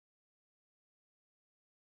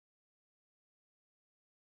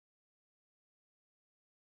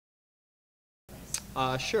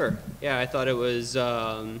Sure. Yeah, I thought it was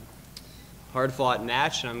hard-fought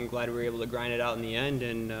match, and I'm glad we were able to grind it out in the end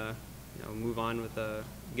and move on with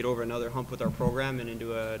get over another hump with our program and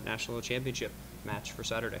into a national championship match for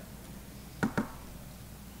Saturday.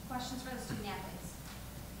 Questions for the student athletes?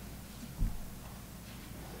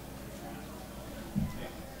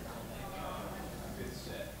 Good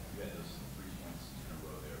set. You had those 3 points in a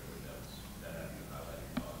row there, but that had to highlight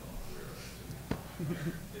your volleyball career.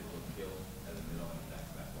 Did look kill as a middle and back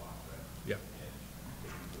block, right? Yeah. And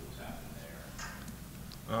what was happening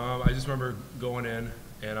there? I just remember going in,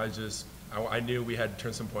 and I knew we had to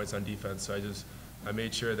turn some points on defense, so I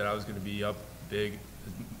made sure that I was going to be up big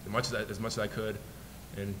as much as I could,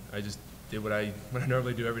 and I just did what I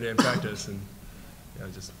normally do every day in practice, and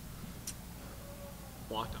just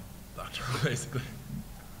blocked him. blocked her basically.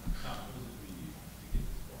 What does it mean to get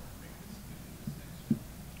this far and make this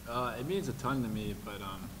next year? It means a ton to me, but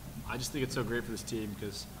I just think it's so great for this team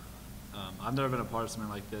because I've never been a part of something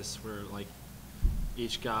like this where like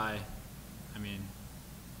each guy,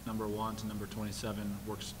 number 1 to number 27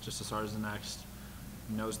 works just as hard as the next,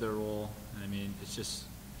 knows their role, and it's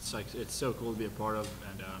so cool to be a part of,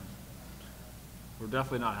 and we're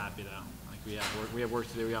definitely not happy though. Like we have work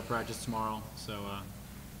to do. We got practice tomorrow, so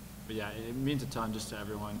but yeah, it means a ton just to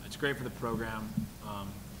everyone. It's great for the program,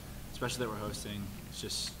 especially that we're hosting. It's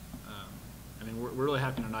just we're really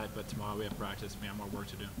happy tonight, but tomorrow we have practice. We have more work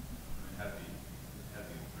to do. It had to be a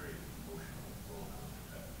very emotional roller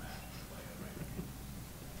coaster type of match to play it, right?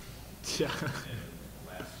 Yeah. And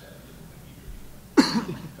the last set, it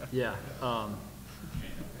looked like Yeah.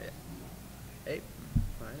 Hey.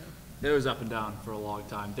 It was up and down for a long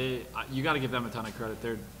time. You got to give them a ton of credit.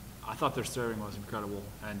 I thought their serving was incredible,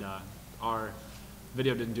 and our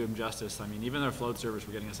video didn't do them justice. Even their float servers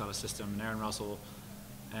were getting us out of system, and Aaron Russell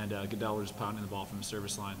and Goodell were just pounding the ball from the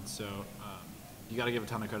service line. So you got to give a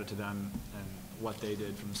ton of credit to them and what they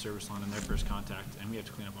did from the service line in their first contact, and we have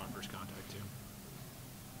to clean up our first contact too.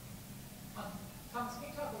 Thomas, can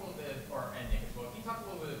you talk a little bit, and Nick as well, can you talk a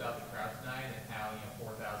little bit about the crowd tonight and how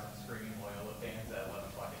 4,000 screaming Loyola fans at 11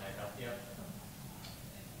 o'clock at night helped you?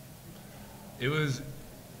 It was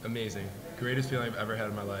amazing. Greatest feeling I've ever had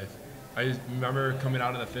in my life. I just remember coming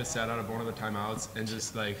out of the 5th set out of one of the timeouts and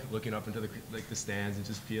just looking up into the stands and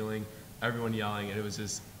just feeling everyone yelling, and it was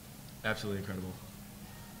just absolutely incredible.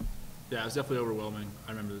 Yeah, it was definitely overwhelming.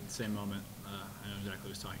 I remember the same moment. I know exactly what he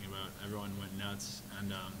was talking about. Everyone went nuts,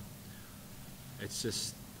 and it's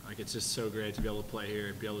just so great to be able to play here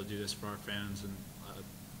and be able to do this for our fans, and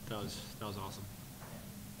that was awesome.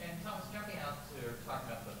 And Thomas, jumping out to talking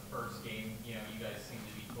about the first game, you guys seem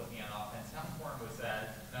to be clicking on offense. How important was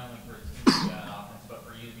that, not only for a team to be on offense, but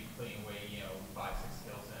for you to be putting away, 5, 6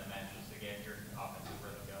 kills in a match just to get your offensive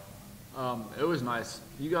rhythm going? It was nice.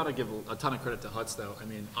 You got to give a ton of credit to Hutz, though.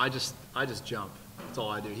 I just jump. That's all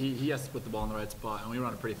I do. He has to put the ball in the right spot, and we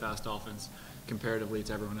run a pretty fast offense comparatively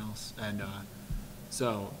to everyone else. And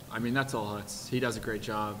so, that's all Hutz. He does a great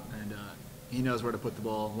job, and he knows where to put the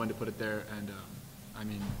ball, when to put it there, and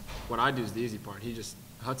what I do is the easy part.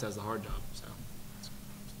 Hutz has the hard job, so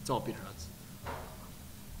it's all Peter Hutz.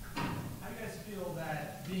 How do you guys feel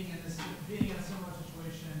that being in a similar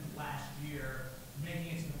situation last year,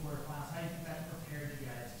 making it to the quarterfinals, how do you think that prepared you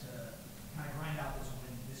guys to kind of grind out this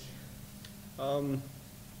win this year?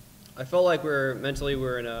 I felt like we're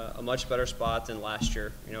in a much better spot than last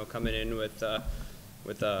year. Coming in with a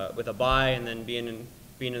bye and then being in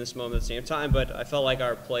this moment at the same time. But I felt like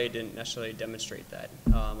our play didn't necessarily demonstrate that.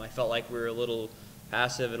 I felt like we were a little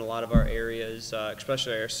passive in a lot of our areas,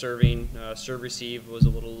 especially our serving. Serve receive was a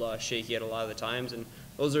little shaky at a lot of the times, and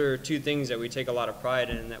those are 2 things that we take a lot of pride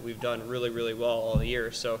in and that we've done really, really well all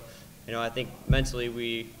year. So, I think mentally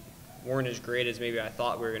we weren't as great as maybe I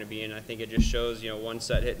thought we were going to be, and I think it just shows, one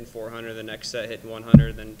set hitting 400, the next set hitting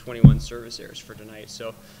 100, then 21 service errors for tonight.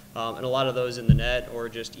 So, and a lot of those in the net or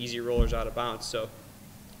just easy rollers out of bounds. So,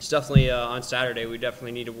 it's definitely on Saturday. We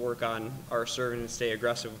definitely need to work on our serving and stay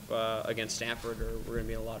aggressive against Stanford, or we're going to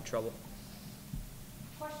be in a lot of trouble.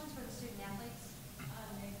 Questions for the student athletes?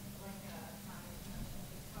 Nick, Thomas mentioned,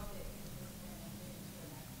 how big is this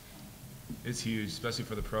win and It's huge, especially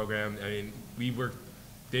for the program. We worked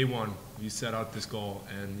day one. We set out this goal,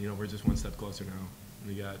 and we're just one step closer now.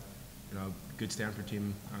 We got a good Stanford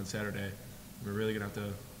team on Saturday. We're really gonna have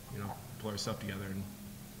to pull our stuff together and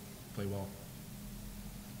play well.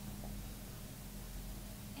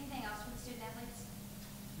 Anything else for the student athletes?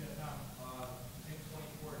 Yeah, Tom, I think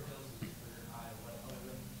 24 kills is career high. What other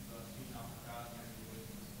than the feeding off the crowd,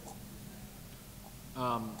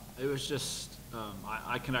 It was just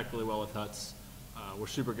I connect really well with Hutz. We're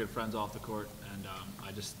super good friends off the court, and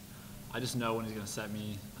I just know when he's going to set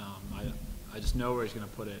me. I just know where he's going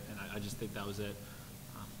to put it, and I just think that was it.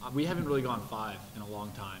 We haven't really gone 5 in a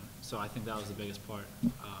long time, so I think that was the biggest part.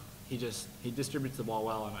 He distributes the ball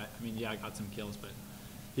well, and I mean, yeah, I got some kills, but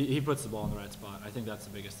he puts the ball in the right spot. I think that's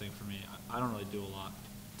the biggest thing for me. I don't really do a lot.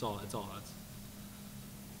 It's all us.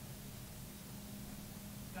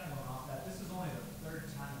 Kind of going off that, this is only the third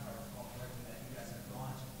time, if I recall correctly, that you guys have gone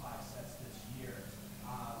to 5 sets this year.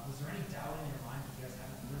 Was there any doubt in your mind that you guys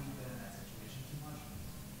haven't really been in that situation too much?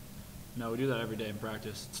 No, we do that every day in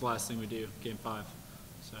practice. It's the last thing we do, game 5.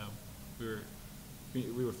 So we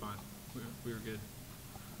were fine. We were good.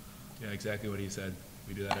 Yeah, exactly what he said.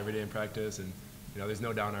 We do that every day in practice, and there's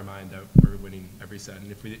no doubt in our mind that we're winning every set.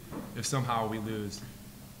 And if somehow we lose,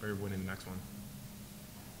 we're winning the next one.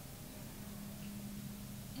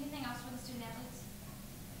 Anything else for the student athletes?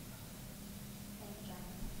 Thank you, John.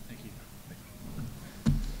 Thank you.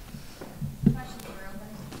 Questions are open.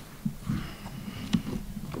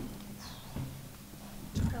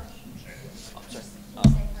 Coach. Oh, sorry. Can you say for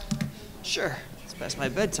the record? Sure. It's past my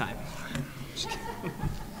bedtime.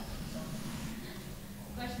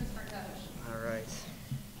 Questions for Coach. All right.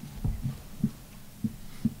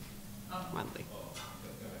 Finally.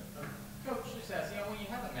 Coach, just ask, when you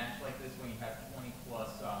have a match like this, when you have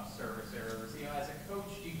 20+ service errors, as a coach,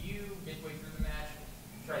 do you, midway through the match,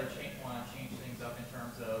 try to want to change things up in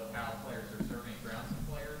terms of how players are serving ground some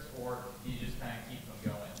players, or do you just kind of keep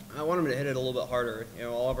them going? I want them to hit it a little bit harder.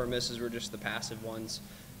 All of our misses were just the passive ones.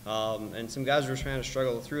 And some guys were trying to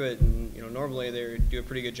struggle through it, and normally they do a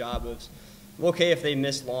pretty good job of. Okay, if they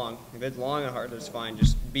miss long. If it's long and hard, that's fine.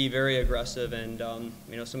 Just be very aggressive, and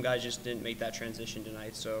some guys just didn't make that transition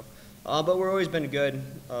tonight. So, but we've always been good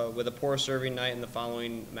with a poor serving night, and the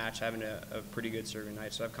following match having a pretty good serving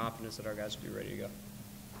night. So I have confidence that our guys will be ready to go. It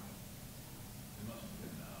must have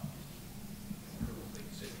been, like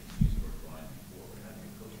you said, you used the word grind before, but how do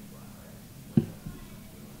you coaching grind, right? You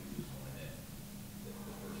lose one in the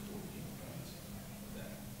first 14 points of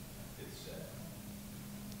that 5th set.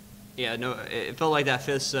 Yeah, no, it felt like that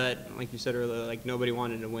 5th set, like you said earlier, like nobody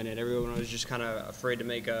wanted to win it. Everyone was just kind of afraid to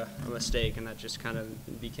make a mistake, and that just kind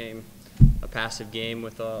of became a passive game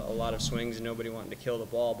with a lot of swings and nobody wanting to kill the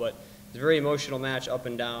ball. But it's a very emotional match up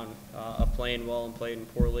and down, of playing well and playing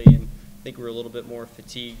poorly, and I think we were a little bit more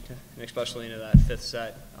fatigued, and especially into that 5th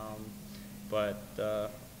set. But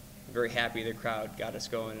very happy the crowd got us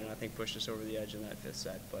going, and I think pushed us over the edge in that 5th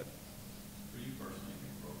set. But For you personally, in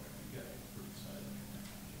the program, you got to get pretty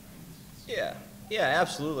excited. yeah,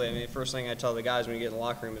 absolutely. I mean, first thing I tell the guys when you get in the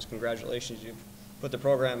locker room is congratulations. You've put the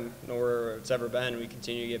program where it's ever been. We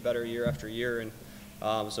continue to get better year after year, and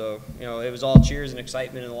so it was all cheers and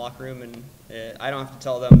excitement in the locker room. And I don't have to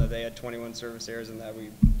tell them that they had 21 service errors and that we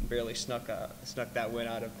barely snuck that win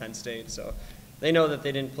out of Penn State. So they know that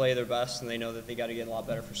they didn't play their best, and they know that they got to get a lot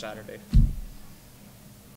better for Saturday.